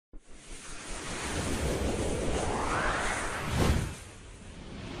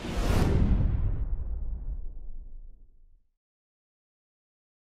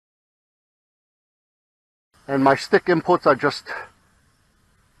and my stick inputs are just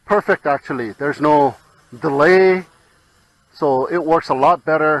perfect. Actually, there's no delay, so it works a lot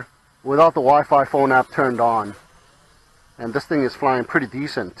better without the Wi-Fi phone app turned on. And this thing is flying pretty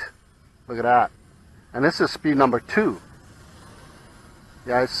decent. Look at that. And this is speed number 2.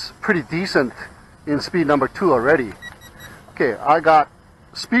 Yeah, it's pretty decent in speed number 2 already. Okay, I got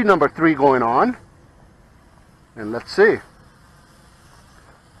speed number 3 going on, and let's see.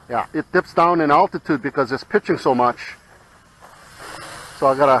 Yeah, it dips down in altitude because it's pitching so much, so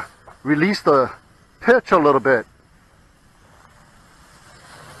I gotta release the pitch a little bit.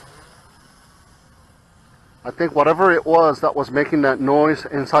 I think whatever it was that was making that noise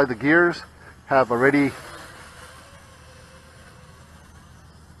inside the gears have already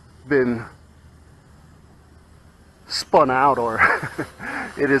been spun out, or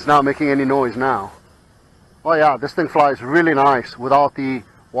it is not making any noise now. Oh yeah, this thing flies really nice without the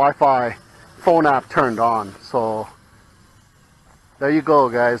Wi-Fi phone app turned on. So there you go,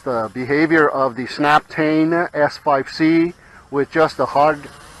 guys, the behavior of the SNAPTAIN S5C with just a hard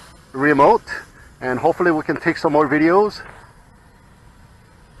remote. And hopefully we can take some more videos.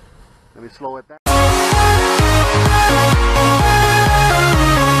 Let me slow it down.